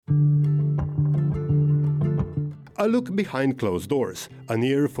A look behind closed doors, an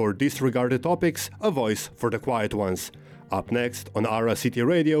ear for disregarded topics, a voice for the quiet ones. Up next on Ara City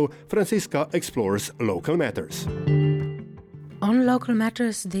Radio, Francisca explores local matters. On Local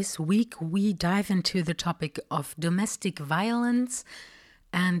Matters this week, we dive into the topic of domestic violence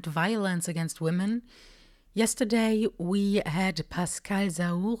and violence against women. Yesterday, we had Pascal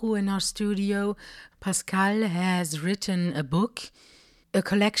Zaourou in our studio. Pascal has written a book, a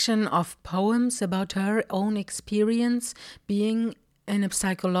collection of poems about her own experience being in a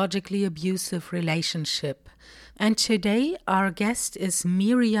psychologically abusive relationship. And today, our guest is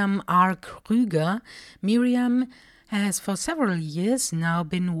Miriam R. Krüger. Miriam has for several years now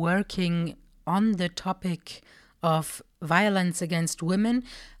been working on the topic of violence against women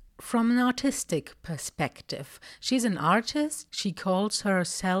from an artistic perspective. She's an artist, she calls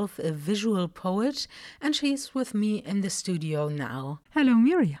herself a visual poet, and she's with me in the studio now. Hello,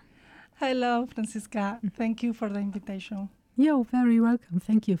 Miriam. Hello, Francisca. Thank you for the invitation. You're very welcome.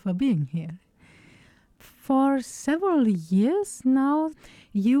 Thank you for being here. For several years now,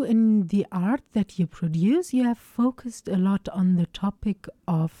 you in the art that you produce, you have focused a lot on the topic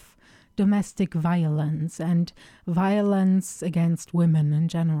of domestic violence and violence against women in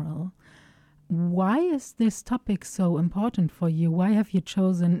general. Why is this topic so important for you? Why have you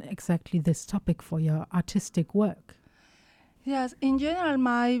chosen exactly this topic for your artistic work? Yes, in general,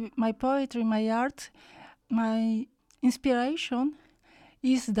 my poetry, my art, my inspiration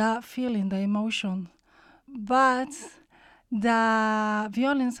is the feeling, the emotion. But the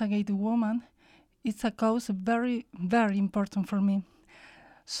violence against the woman is a cause very, very important for me.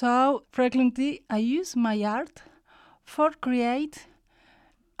 So frequently I use my art for create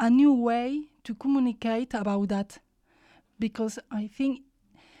a new way to communicate about that. Because I think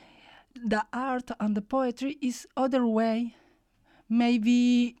the art and the poetry is other way,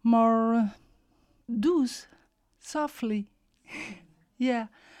 maybe more loose, softly, yeah,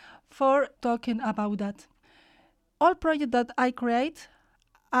 for talking about that. All projects that I create,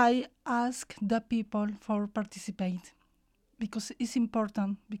 I ask the people for participate because it's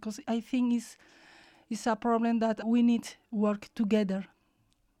important, because I think it's a problem that we need work together.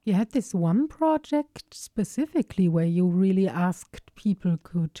 You had this one project specifically where you really asked people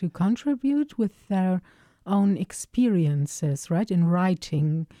to contribute with their own experiences, right, in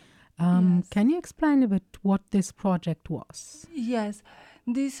writing. Yes. Can you explain a bit what this project was? Yes.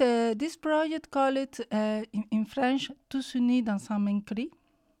 This project called it in French tous unis dans un même cri,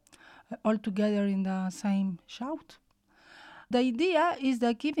 all together in the same shout. The idea is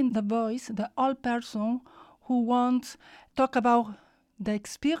that giving the voice the all person who wants talk about the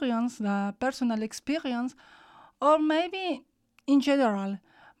experience, the personal experience, or maybe in general,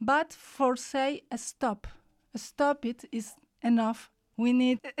 but for say a stop. A stop it is enough. We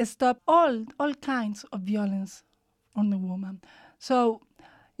need a stop all kinds of violence on the woman. So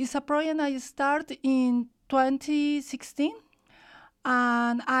it's a project I started in 2016,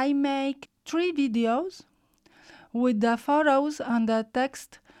 and I make 3 videos with the photos and the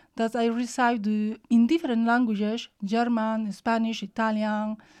text that I received in different languages, German, Spanish,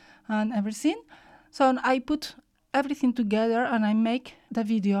 Italian, and everything. So I put everything together and I make the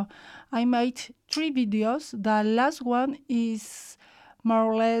video. I made 3 videos. The last one is more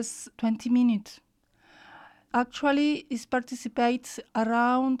or less 20 minutes. Actually, it participates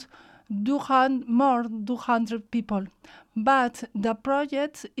around 200 people. But the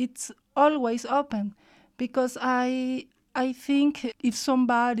project, it's always open because I think if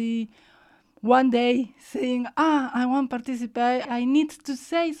somebody one day saying, I want to participate, I need to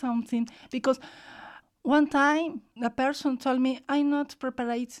say something. Because one time the person told me, I'm not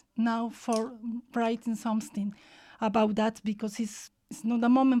prepared now for writing something about that because it's not a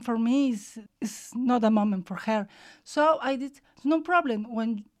moment for me, it's not a moment for her. So I did, no problem.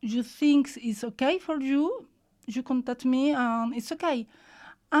 When you think it's okay for you, you contact me and it's okay.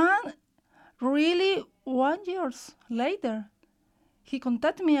 And really 1 year later, he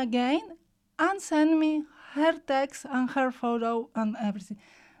contacted me again and sent me her text and her photo and everything.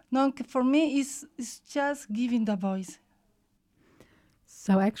 No, for me, it's just giving the voice.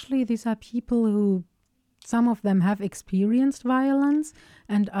 So actually, these are people who, some of them have experienced violence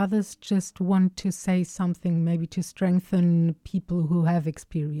and others just want to say something, maybe to strengthen people who have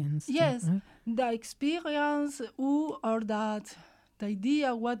experienced Yes, it, right? The experience or that the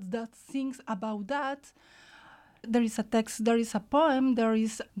idea, what that thinks about that. There is a text, there is a poem, there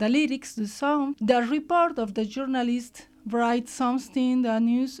is the lyrics, the song, the report of the journalist writes something, the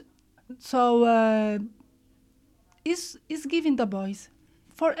news. So it's giving the voice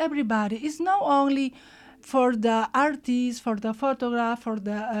for everybody. It's not only for the artist, for the photographer, for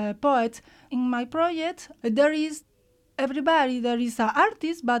the poet. In my project, there is everybody. There is an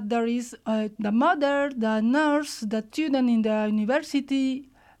artist, but there is the mother, the nurse, the student in the university,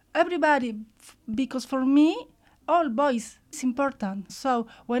 everybody. Because for me, all boys is important. So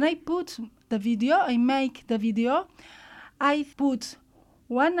when I put the video, I make the video, I put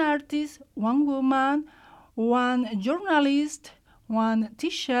one artist, one woman, one journalist, one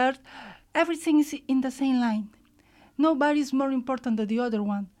T-shirt. Everything is in the same line. Nobody is more important than the other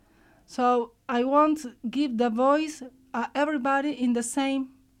one. So I want to give the voice everybody in the same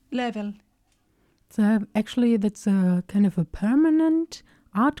level. So actually that's a kind of a permanent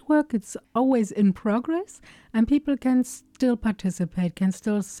artwork. It's always in progress and people can still participate, can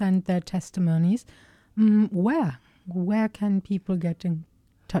still send their testimonies. Where can people get in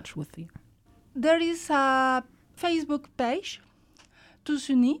touch with you? There is a Facebook page, Tous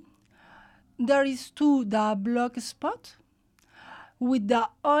Unis. There is too the blog spot with the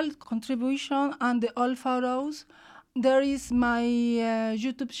old contribution and the old photos. There is my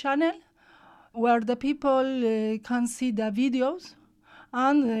YouTube channel where the people can see the videos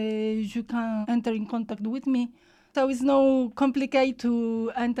and you can enter in contact with me. So it's no complicated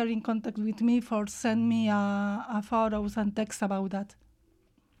to enter in contact with me for send me a photos and text about that.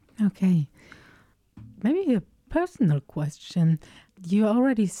 Okay. Maybe a personal question. You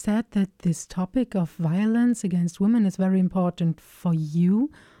already said that this topic of violence against women is very important for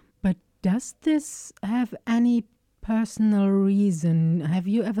you, but does this have any personal reason? Have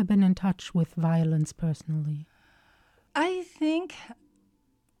you ever been in touch with violence personally? I think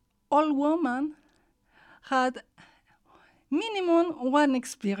all women had minimum one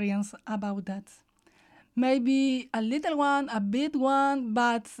experience about that. Maybe a little one, a big one,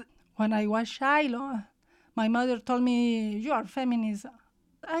 but when I was child, my mother told me, you are feminist.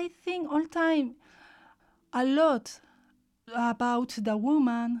 I think all time a lot about the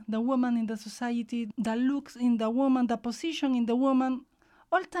woman in the society, the looks in the woman, the position in the woman,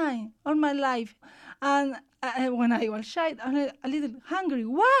 all time, all my life. And when I was child, I'm a little hungry.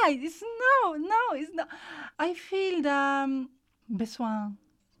 Why? It's not. I feel the besoin,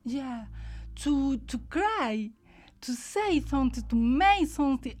 to cry, to say something, to make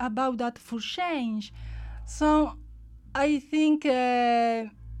something about that for change. So I think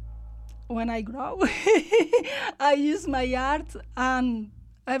when I grow, I use my art and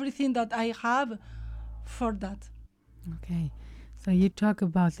everything that I have for that. Okay. So you talk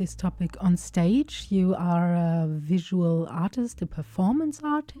about this topic on stage. You are a visual artist, a performance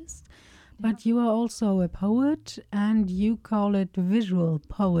artist, but you are also a poet and you call it visual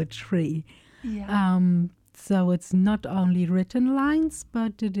poetry. Yeah. So it's not only written lines,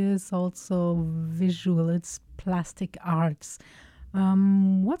 but it is also visual. It's plastic arts.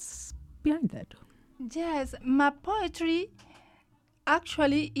 What's behind that? Yes, my poetry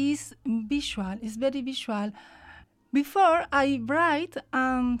actually is visual. It's very visual. Before I write,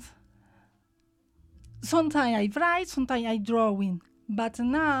 and sometimes I write, sometimes I drawing. But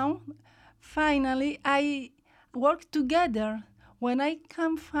now, finally, I work together. When I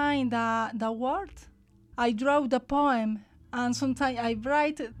can find the word, I draw the poem, and sometimes I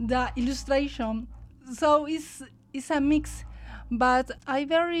write the illustration. So it's a mix, but I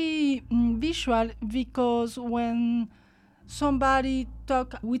very visual because when somebody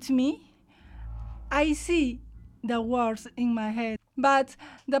talk with me, I see the words in my head. But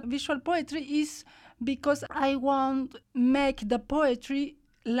the visual poetry is because I want to make the poetry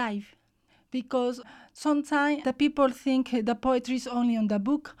live. Because sometimes the people think the poetry is only on the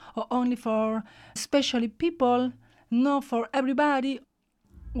book or only for especially people, not for everybody.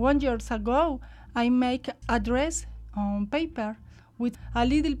 1 year ago, I make a dress on paper with a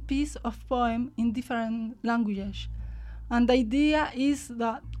little piece of poem in different languages. And the idea is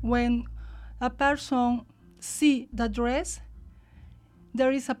that when a person see the dress,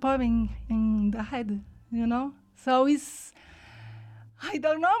 there is a poem in the head, So it's, I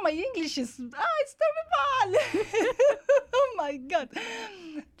don't know, my English is, it's terrible. Oh my God. Do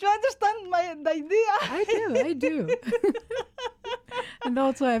you understand the idea? I do. And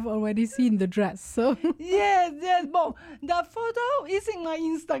also I've already seen the dress, so. Yes. Well, the photo is in my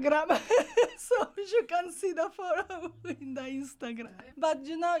Instagram. So you can see the photo in the Instagram. But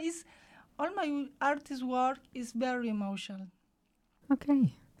it's all my artist work is very emotional.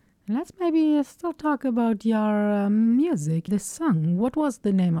 Okay. Let's maybe still talk about your music, the song. What was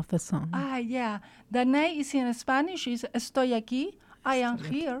the name of the song? Yeah. The name is in Spanish, is Estoy aquí, I am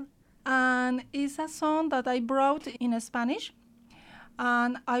here. And it's a song that I brought in Spanish.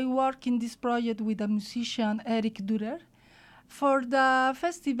 And I work in this project with the musician Eric Dürer for the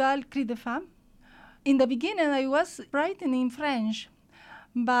festival Cri de Femme. In the beginning, I was writing in French,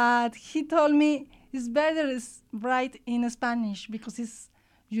 but he told me, it's better is write in Spanish because it's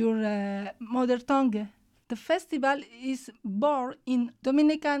your mother tongue. The festival is born in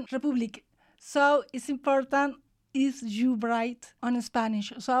Dominican Republic, so it's important is you write on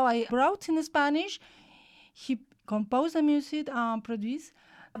Spanish. So I wrote in Spanish. He composed the music and produced,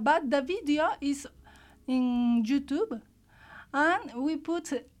 but the video is in YouTube, and we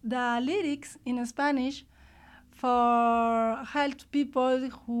put the lyrics in Spanish for help people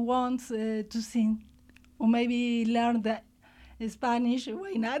who want to sing or maybe learn the Spanish.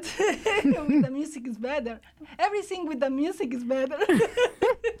 Why not? With the music is better. Everything with the music is better.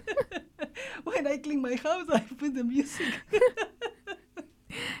 When I clean my house, I put the music.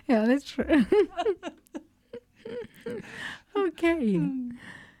 Yeah, that's true. Okay,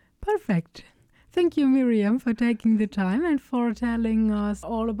 perfect. Thank you, Miriam, for taking the time and for telling us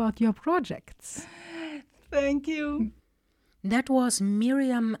all about your projects. Thank you. That was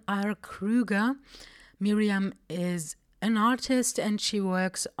Miriam R. Krüger. Miriam is an artist and she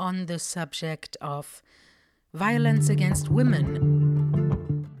works on the subject of violence against women.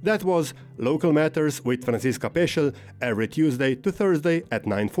 That was Local Matters with Franziska Peschel every Tuesday to Thursday at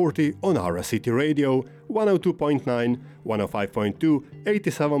 9:40 on Ara City Radio, 102.9, 105.2,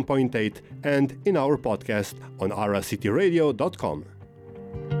 87.8 and in our podcast on aracityradio.com.